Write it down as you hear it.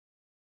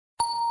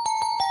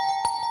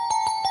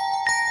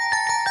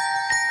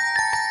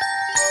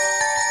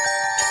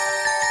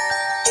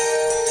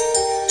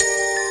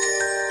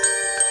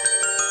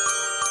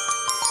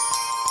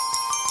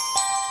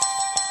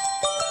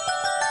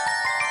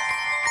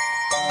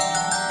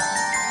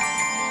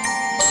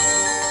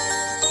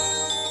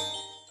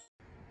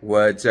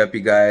What's up,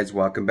 you guys?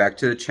 Welcome back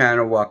to the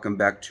channel. Welcome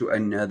back to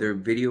another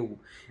video.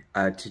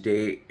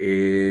 Today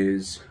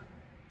is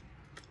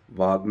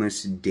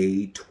Vlogmas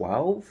day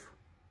 12.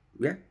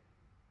 Yeah,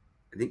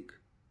 I think.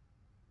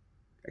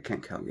 I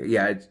can't count yet.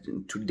 Yeah, it's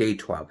day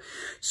 12.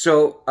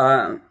 So,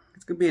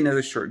 it's going to be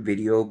another short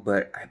video,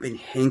 but I've been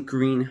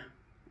hankering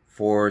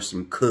for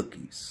some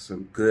cookies.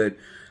 Some good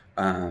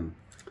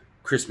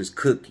Christmas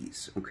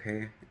cookies,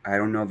 okay? I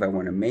don't know if I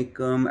want to make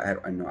them. I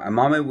don't know. I'm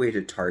on my way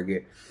to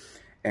Target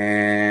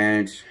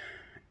and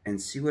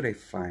see what I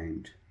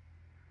find.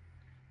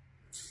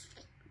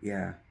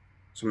 Yeah.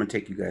 So I'm going to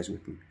take you guys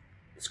with me.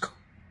 Let's go.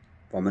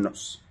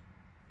 Vámonos.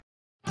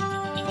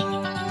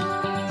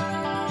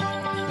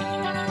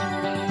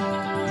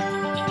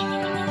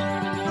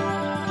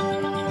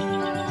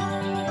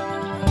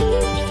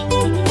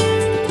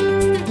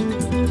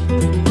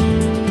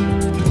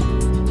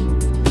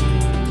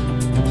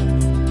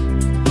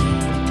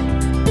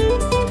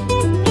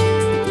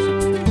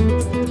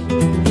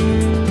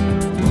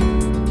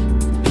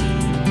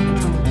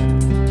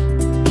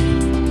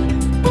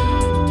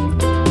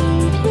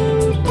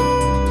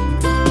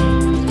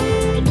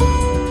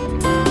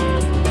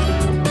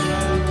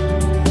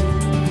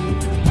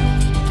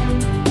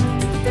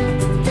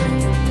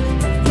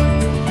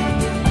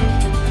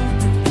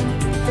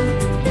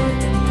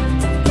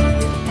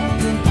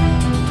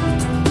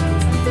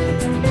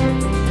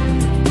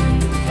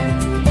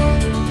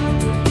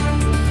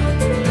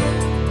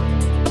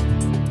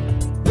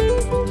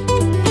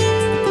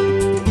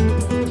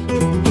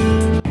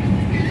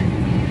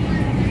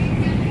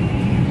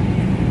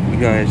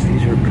 Guys,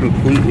 these are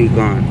completely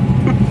gone.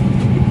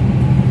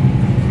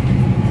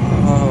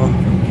 Oh.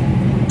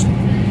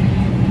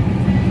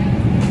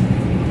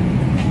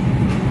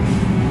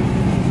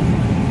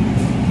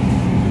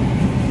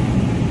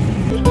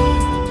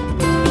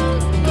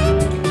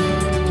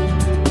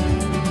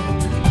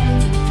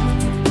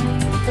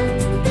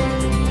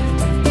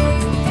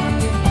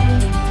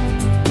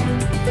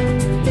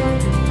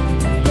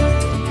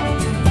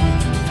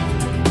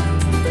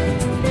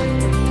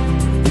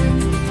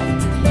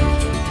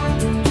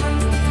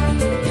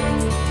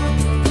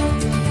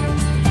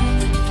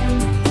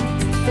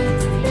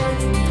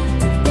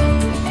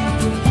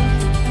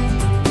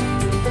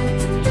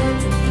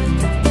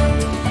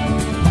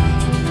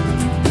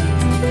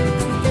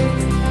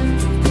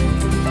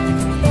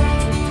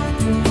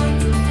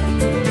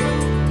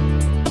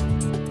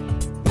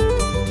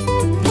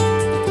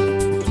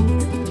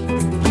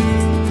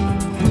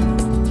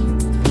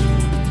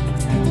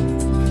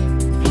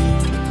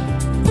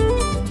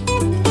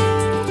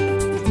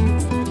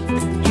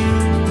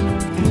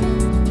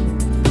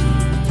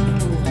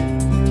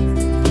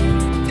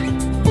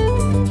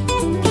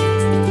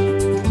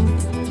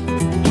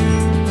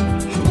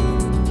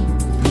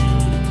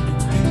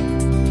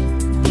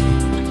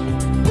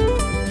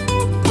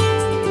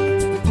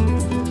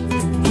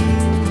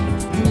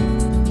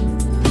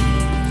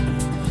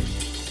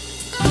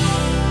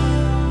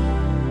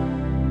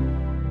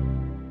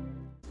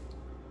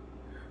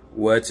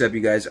 What's up, you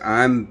guys?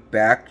 I'm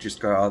back. Just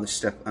got all this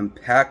stuff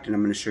unpacked, and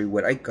I'm going to show you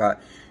what I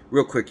got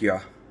real quick,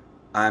 y'all.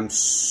 I'm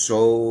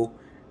so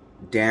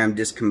damn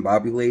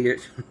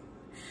discombobulated.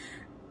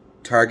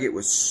 Target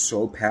was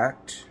so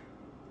packed.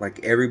 Like,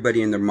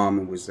 everybody and their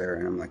mama was there,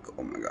 and I'm like,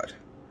 oh my god.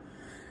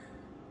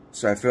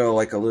 So I feel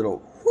like a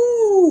little,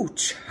 whoo,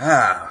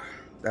 cha.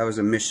 That was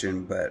a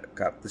mission, but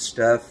got the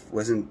stuff.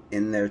 Wasn't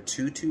in there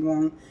too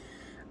long.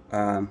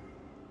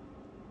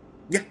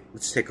 Yeah,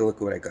 let's take a look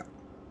at what I got.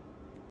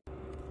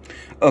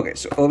 Okay,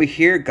 so over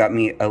here, got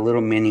me a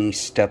little mini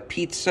stuffed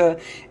pizza.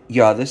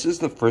 Yeah, this is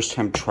the first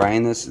time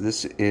trying this.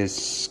 This is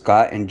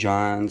Scott and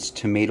John's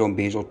tomato and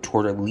basil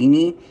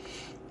tortellini.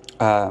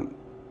 I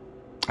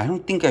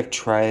don't think I've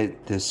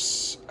tried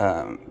this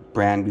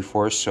brand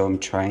before, so I'm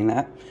trying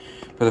that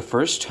for the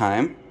first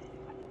time.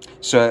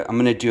 So I'm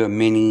going to do a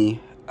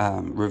mini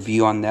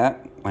review on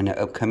that on an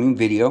upcoming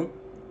video.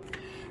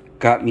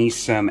 Got me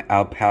some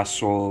El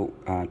Paso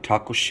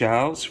taco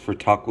shells for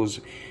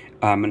tacos.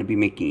 I'm going to be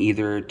making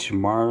either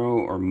tomorrow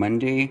or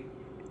Monday.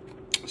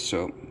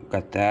 So,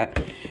 got that.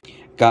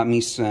 Got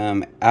me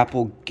some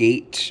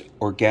Applegate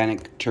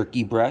organic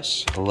turkey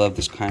breasts. I love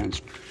this kind.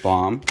 It's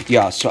bomb.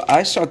 Yeah, so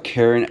I saw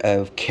Karen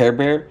of Care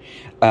Bear.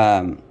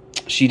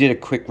 She did a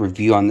quick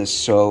review on this.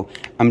 So,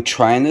 I'm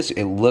trying this.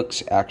 It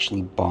looks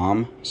actually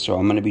bomb. So,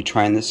 I'm going to be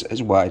trying this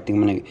as well. I think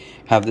I'm going to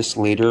have this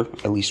later.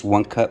 At least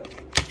 1 cup.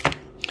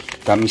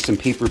 Got me some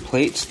paper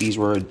plates. These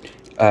were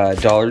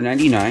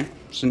 $1.99.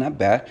 So not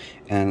bad.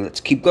 And let's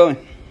keep going.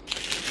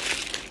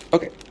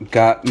 Okay,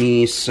 got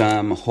me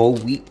some whole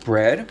wheat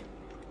bread.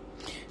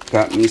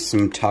 Got me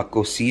some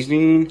taco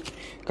seasoning.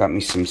 Got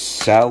me some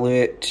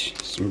salad.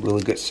 Some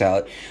really good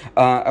salad.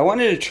 I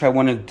wanted to try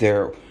one of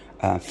their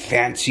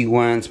fancy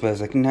ones, but I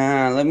was like,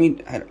 nah, let me,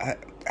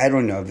 I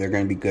don't know if they're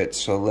going to be good.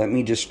 So let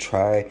me just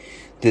try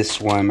this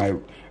one, my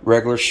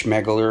regular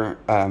schmegler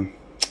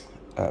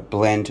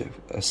blend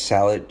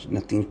salad,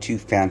 nothing too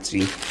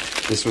fancy.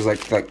 This was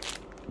like I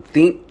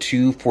think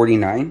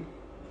 $2.49.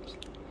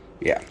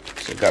 Yeah,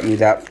 so So got me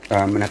that.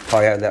 I'm gonna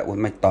probably have that with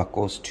my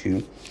tacos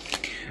too.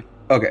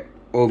 Okay,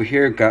 over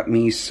here got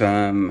me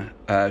some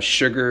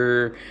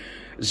sugar,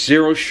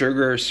 zero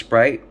sugar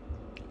Sprite.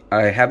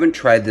 I haven't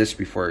tried this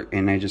before,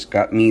 and I just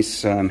got me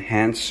some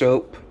hand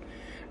soap,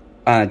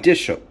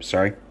 dish soap,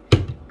 sorry.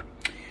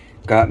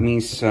 Got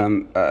me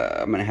some,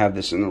 I'm gonna have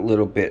this in a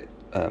little bit,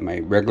 my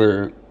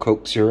regular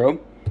Coke Zero.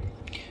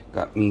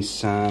 Got me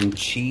some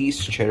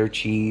cheese, cheddar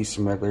cheese,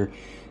 some regular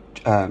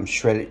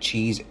shredded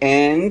cheese,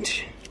 and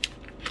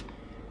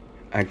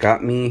I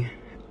got me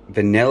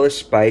vanilla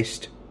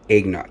spiced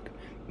eggnog.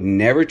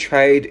 Never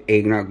tried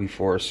eggnog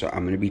before, so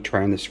I'm going to be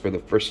trying this for the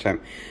first time.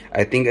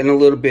 I think in a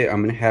little bit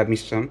I'm going to have me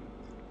some.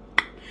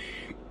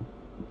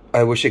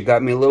 I wish it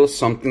got me a little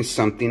something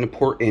to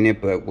pour in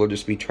it, but we'll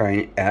just be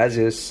trying it as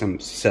is. Some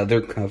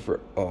Southern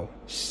Comfort. Oh,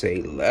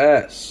 say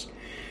less.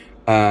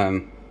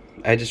 I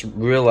just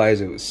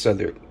realized it was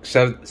Southern.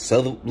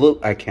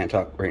 I can't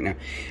talk right now.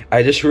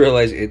 I just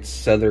realized it's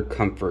Southern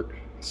Comfort.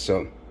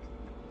 So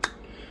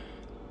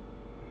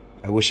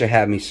I wish I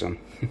had me some.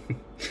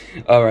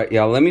 Alright,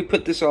 y'all, let me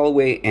put this all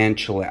away and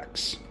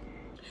chillax.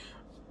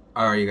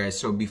 Alright, you guys,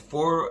 so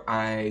before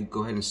I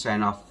go ahead and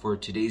sign off for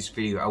today's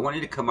video, I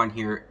wanted to come on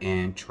here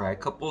and try a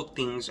couple of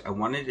things. I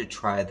wanted to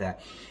try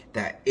that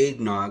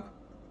eggnog,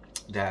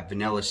 that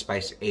vanilla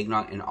spice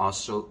eggnog, and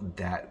also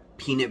that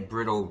peanut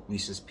brittle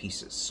Reese's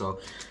Pieces. So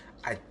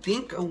I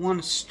think I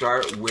want to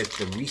start with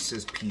the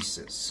Reese's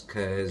Pieces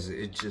because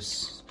it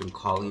just been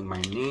calling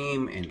my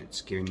name and it's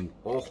scaring me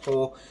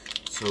awful.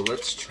 So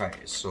let's try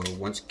it. So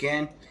once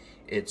again,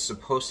 it's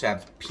supposed to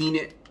have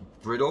peanut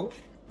brittle.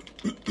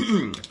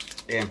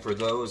 And for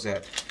those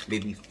that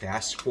maybe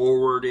fast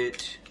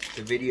forwarded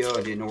the video,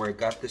 I didn't know where I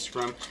got this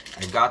from.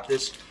 I got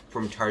this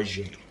from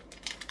Target.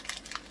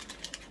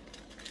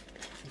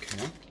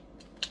 Okay.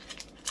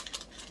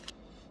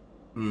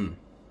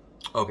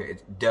 Okay,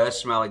 it does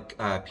smell like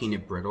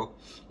peanut brittle.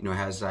 You know, it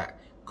has that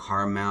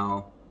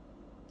caramel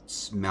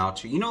smell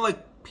to, you know,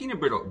 like peanut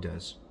brittle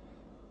does.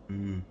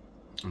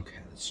 Okay,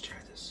 let's try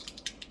this.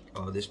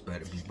 Oh, this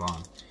better be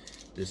bomb.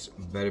 This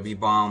better be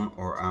bomb,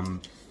 or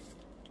I'm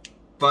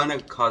gonna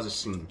cause a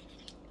scene.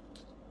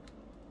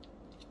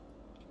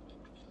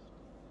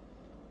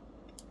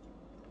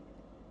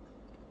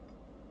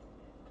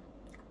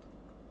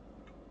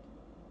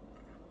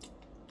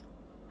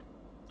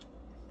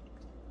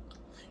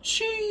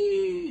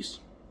 Jeez.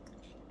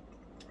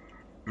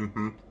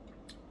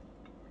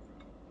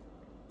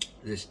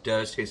 This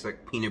does taste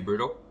like peanut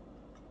brittle.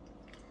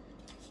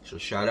 So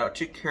shout out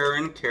to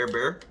Karen, Care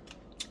Bear,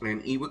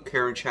 and Eat with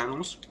Karen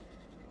channels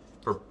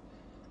for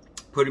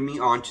putting me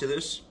onto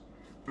this.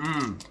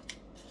 Make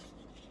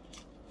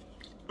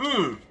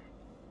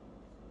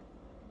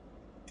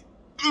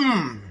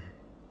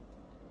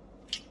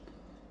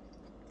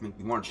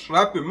you want to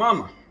slap your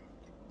mama.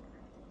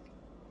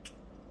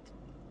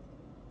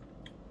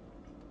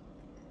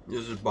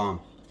 This is bomb.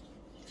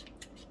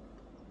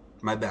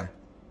 My bad,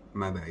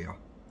 y'all.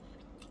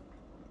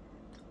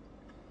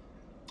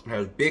 It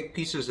has big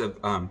pieces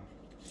of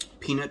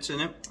peanuts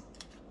in it.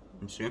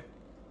 Let's see.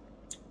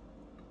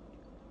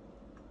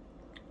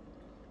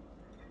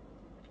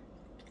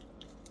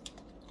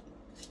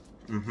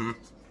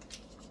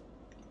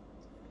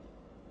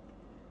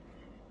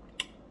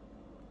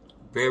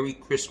 Very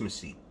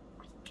Christmassy.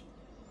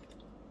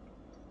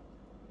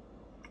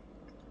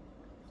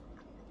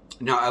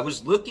 Now, I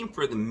was looking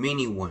for the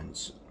mini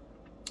ones.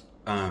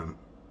 The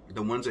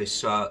ones I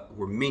saw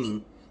were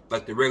mini,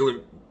 like the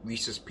regular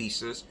Reese's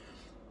Pieces.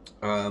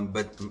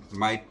 But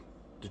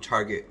the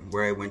Target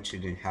where I went to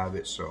didn't have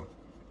it, so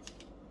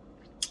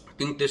I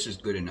think this is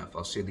good enough.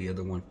 I'll save the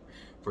other one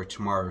for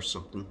tomorrow or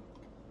something.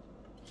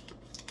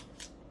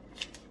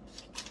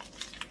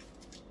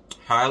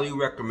 Highly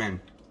recommend.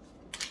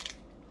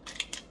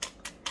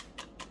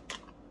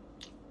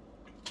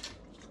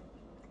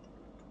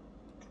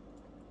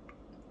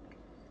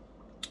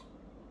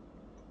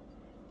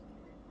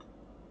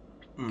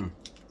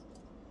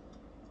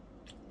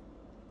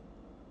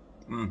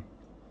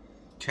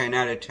 10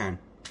 out of 10.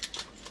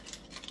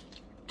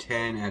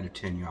 10 out of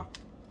 10, y'all.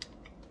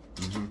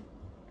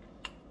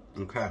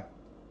 Okay.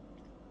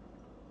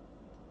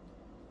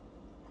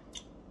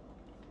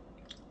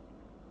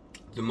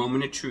 The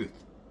moment of truth.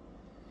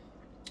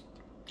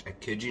 I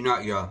kid you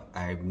not, y'all.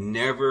 I've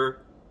never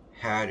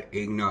had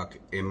eggnog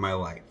in my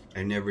life.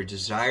 I never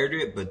desired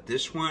it, but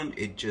this one,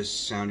 it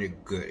just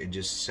sounded good. It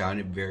just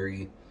sounded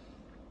very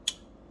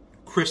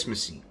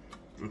Christmassy.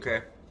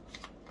 Okay?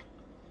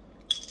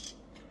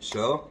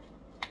 So,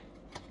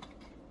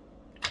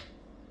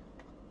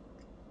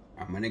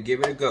 I'm gonna give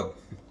it a go.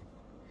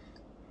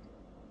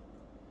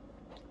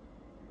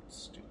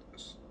 Let's do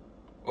this.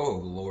 Oh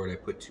Lord, I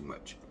put too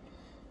much.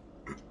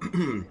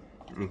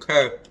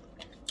 Okay.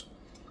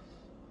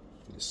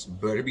 This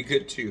better be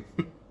good too.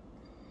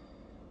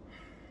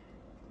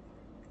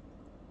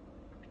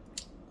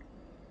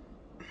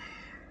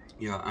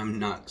 Yeah, I'm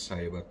not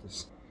excited about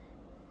this.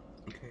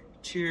 Okay,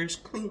 cheers,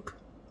 clink.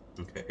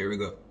 Okay, here we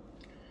go.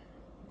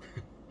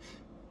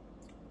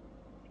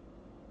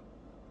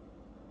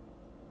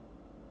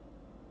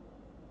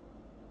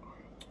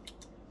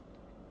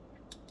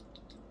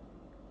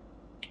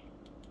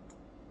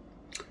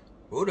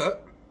 Hold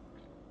up.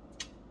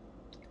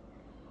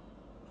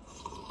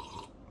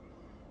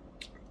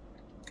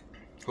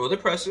 Hold the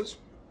presses.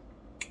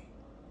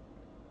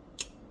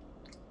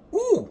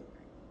 Ooh.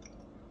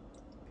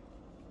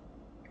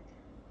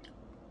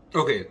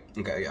 Okay,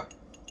 yeah.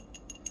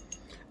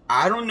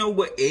 I don't know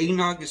what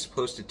eggnog is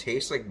supposed to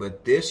taste like,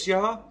 but this,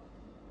 y'all,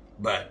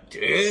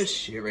 this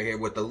shit right here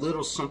with a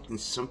little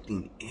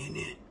something in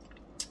it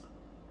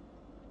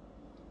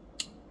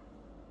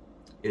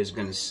is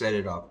gonna set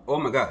it off. Oh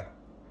my God.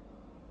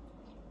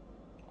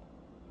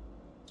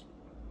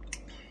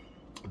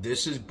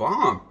 This is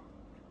bomb.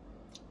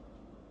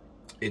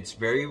 It's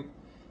very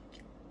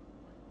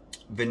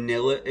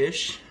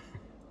vanilla-ish.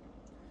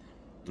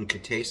 You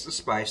can taste the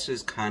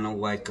spices, kind of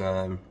like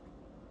I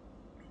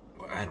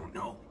don't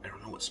know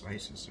what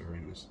spices are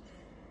in this.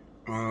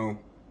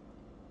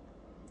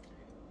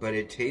 But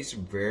it tastes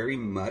very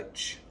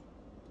much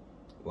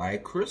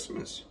like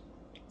Christmas.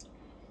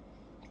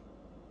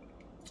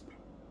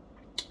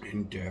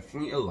 And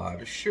definitely a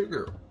lot of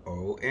sugar.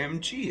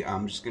 OMG,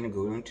 I'm just gonna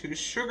go into a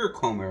sugar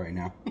coma right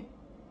now.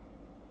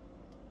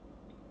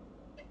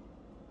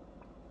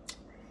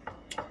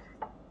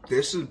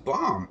 This is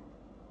bomb.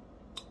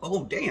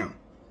 Oh, damn.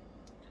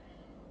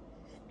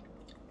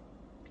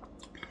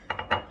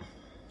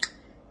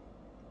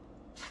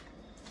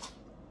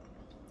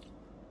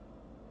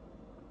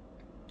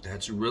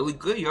 That's really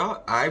good,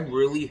 y'all. I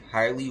really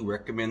highly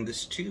recommend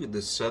this too.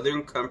 The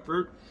Southern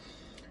Comfort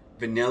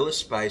Vanilla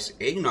Spice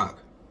Eggnog.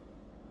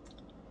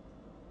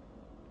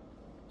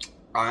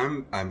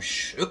 I'm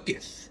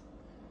shooketh.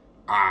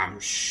 I'm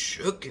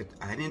shooketh.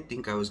 I didn't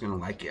think I was gonna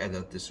like it. I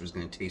thought this was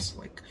gonna taste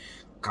like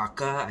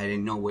caca. I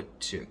didn't know what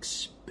to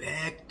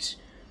expect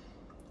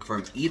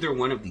from either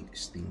one of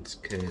these things,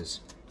 because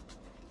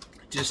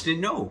I just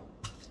didn't know.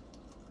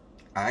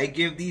 I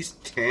give these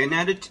 10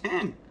 out of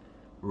 10.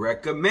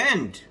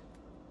 Recommend.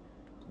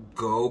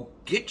 Go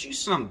get you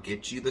some.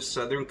 Get you the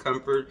Southern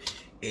Comfort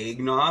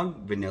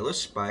Eggnog Vanilla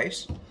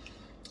Spice.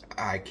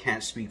 I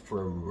can't speak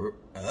for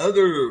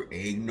other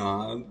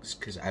eggnogs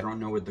because I don't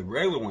know what the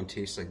regular one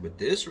tastes like, but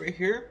this right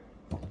here,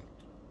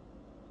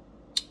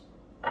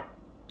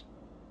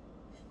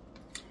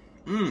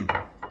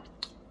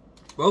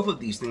 both of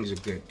these things are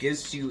good.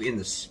 Gets you in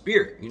the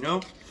spirit, you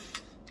know.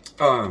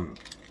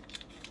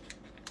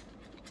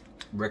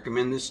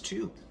 Recommend this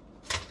too.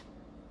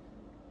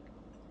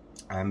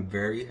 I'm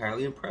very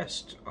highly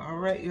impressed. All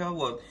right, y'all.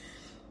 Well,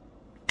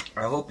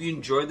 I hope you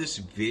enjoyed this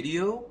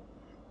video.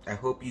 I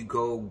hope you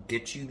go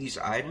get you these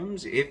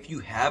items. If you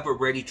have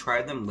already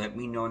tried them, let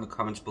me know in the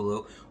comments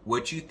below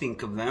what you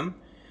think of them.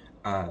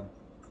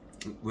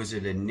 Was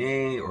it a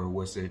nay or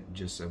was it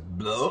just a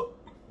blah?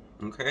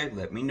 Okay,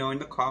 let me know in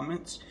the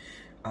comments.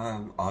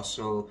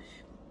 Also,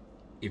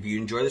 if you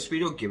enjoy this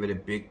video, give it a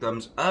big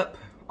thumbs up.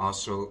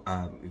 Also,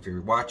 if you're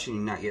watching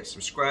and not yet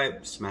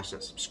subscribed, smash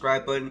that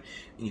subscribe button.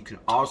 And you can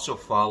also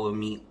follow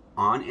me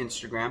on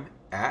Instagram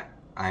at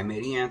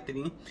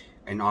imeddieanthony.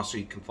 And also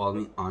you can follow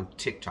me on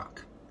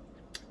TikTok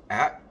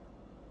at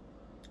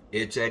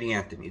It's Eddie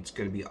Anthony. It's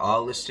going to be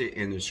all listed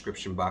in the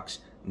description box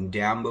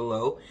down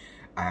below.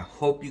 I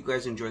hope you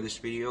guys enjoy this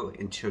video.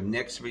 Until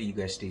next video, you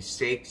guys stay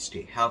safe,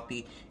 stay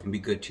healthy, and be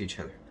good to each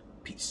other.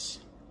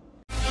 Peace.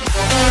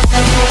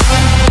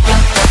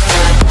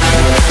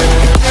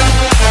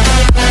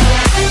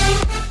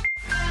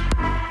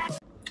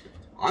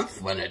 I'm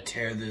gonna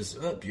tear this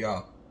up,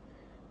 y'all.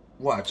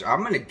 Watch,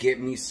 I'm gonna get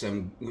me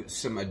some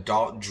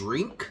adult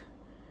drink,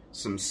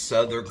 some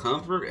Southern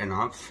Comfort, and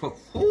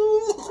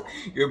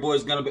your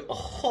boy's gonna be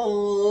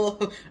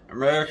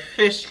Merry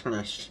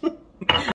Christmas.